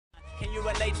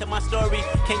relate to my story?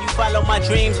 Can you follow my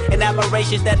dreams and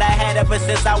aspirations that I had ever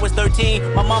since I was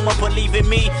 13? My mama believed in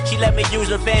me. She let me use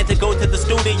her van to go to the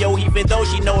studio, even though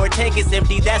she know her tank is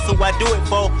empty. That's who I do it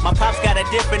for. My pops got a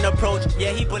different approach.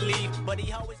 Yeah, he believed, but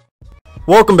he always...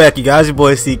 Welcome back, you guys. Your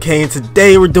boy CK, and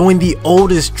today we're doing the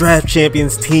oldest draft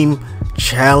champions team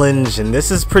challenge, and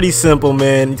this is pretty simple,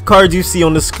 man. The cards you see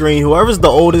on the screen, whoever's the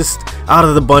oldest out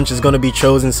of the bunch is going to be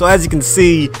chosen. So as you can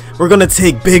see, we're going to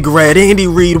take Big Red, Andy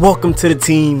Reid. Welcome to the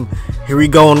team. Here we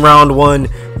go in round one.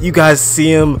 You guys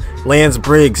see him, Lance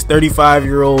Briggs,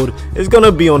 35-year-old, is going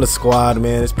to be on the squad,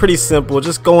 man. It's pretty simple,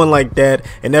 just going like that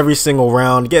in every single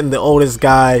round, getting the oldest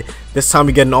guy. This time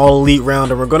we get an all-elite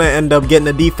round, and we're going to end up getting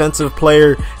a defensive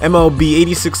player, MLB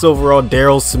 86 overall,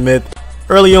 Daryl Smith.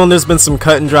 Early on, there's been some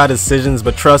cut and dry decisions,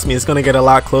 but trust me, it's going to get a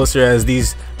lot closer as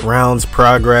these rounds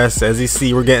progress. As you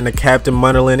see, we're getting a Captain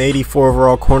Munderland, 84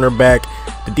 overall cornerback.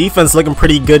 The defense looking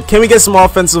pretty good. Can we get some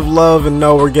offensive love? And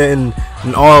no, we're getting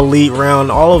an all-elite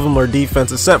round. All of them are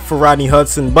defense except for Rodney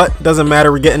Hudson, but doesn't matter.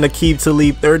 We're getting Aqib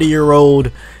Talib,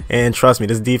 30-year-old. And trust me,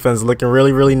 this defense is looking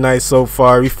really nice so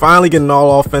far. We finally get an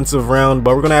all offensive round,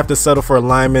 but we're going to have to settle for a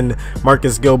lineman,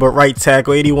 Marcus Gilbert, right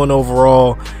tackle, 81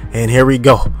 overall. And here we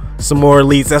go. Some more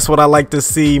elites. That's what I like to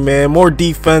see, man. More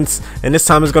defense, and this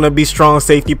time it's going to be strong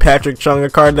safety Patrick Chung, a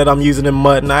card that I'm using in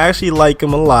Mud, and I actually like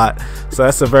him a lot. So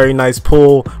that's a very nice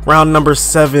pull. Round number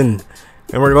 7.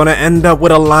 And we're going to end up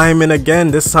with a lineman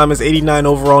again. This time it's 89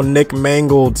 overall Nick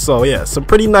Mangold. So yeah, some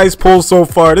pretty nice pulls so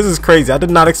far. This is crazy. I did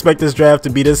not expect this draft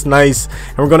to be this nice.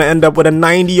 And we're going to end up with a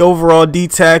 90 overall D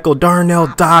tackle, Darnell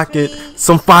Dockett.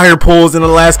 Some fire pulls in the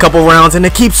last couple rounds, and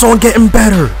it keeps on getting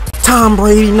better. Tom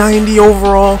Brady, 90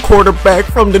 overall quarterback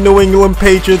from the New England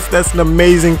Patriots. That's an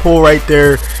amazing pull right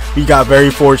there. We got very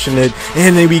fortunate,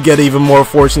 and then we get even more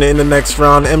fortunate in the next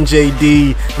round.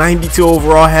 MJD, 92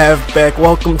 overall halfback.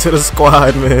 Welcome to the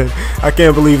squad, man. I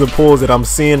can't believe the pulls that I'm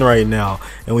seeing right now.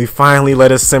 And we finally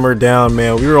let us simmer down,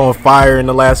 man. We were on fire in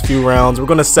the last few rounds. We're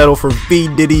going to settle for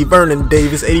V. Diddy, Vernon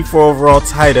Davis, 84 overall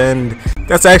tight end.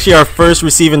 That's actually our first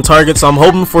receiving target, so I'm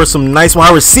hoping for some nice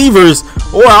wide receivers,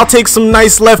 or I'll take some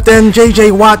nice left end.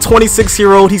 JJ Watt,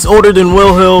 26-year-old. He's older than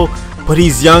Will Hill, but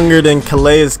he's younger than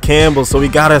Calais Campbell, so we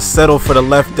gotta settle for the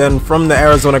left end from the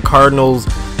Arizona Cardinals.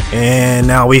 And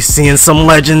now we're seeing some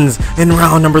legends in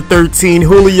round number 13.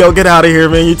 Julio, get out of here,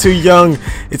 man. You're too young.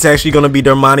 It's actually going to be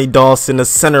Dermontti Dawson, the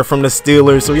center from the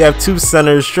Steelers. So we have two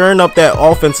centers shoring up that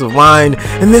offensive line.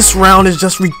 And this round is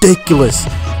just ridiculous.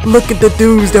 Look at the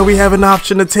dudes that we have an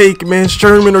option to take, man.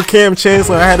 Sherman or Cam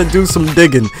Chancellor. I had to do some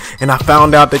digging, and I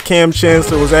found out that Cam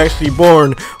Chancellor was actually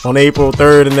born on April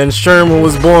 3rd, and then Sherman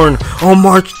was born on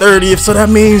March 30th. So that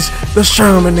means the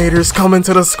Shermanators coming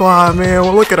to the squad, man.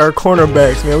 Well, look at our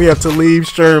cornerbacks, man. We have Talib,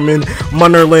 Sherman,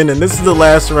 Munderland, and this is the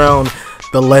last round,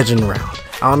 the legend round.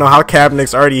 I don't know how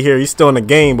Kaepernick's already here. He's still in the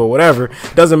game, but whatever.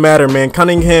 Doesn't matter, man.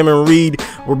 Cunningham and Reed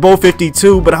were both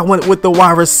 52, but I went with the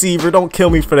wide receiver. Don't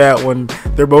kill me for that one.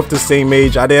 They're both the same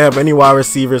age. I didn't have any wide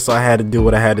receivers, so I had to do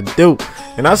what I had to do.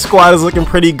 And our squad is looking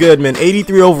pretty good, man.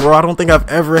 83 overall. I don't think I've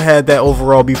ever had that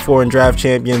overall before in Draft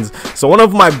Champions. So one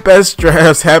of my best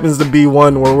drafts happens to be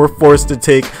one where we're forced to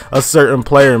take a certain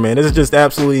player, man. This is just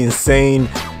absolutely insane.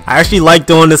 I actually like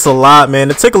doing this a lot, man.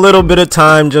 It took a little bit of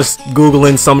time just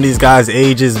Googling some of these guys'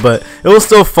 ages, but it was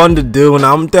still fun to do, and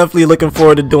I'm definitely looking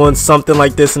forward to doing something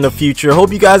like this in the future.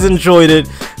 Hope you guys enjoyed it.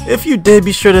 If you did,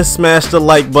 be sure to smash the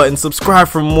like button, subscribe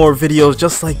for more videos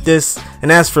just like this,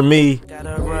 and as for me,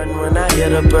 gotta run when I hear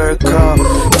the bird call.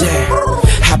 Yeah,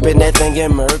 hop in that thing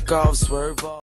and Murkoff, swerve off.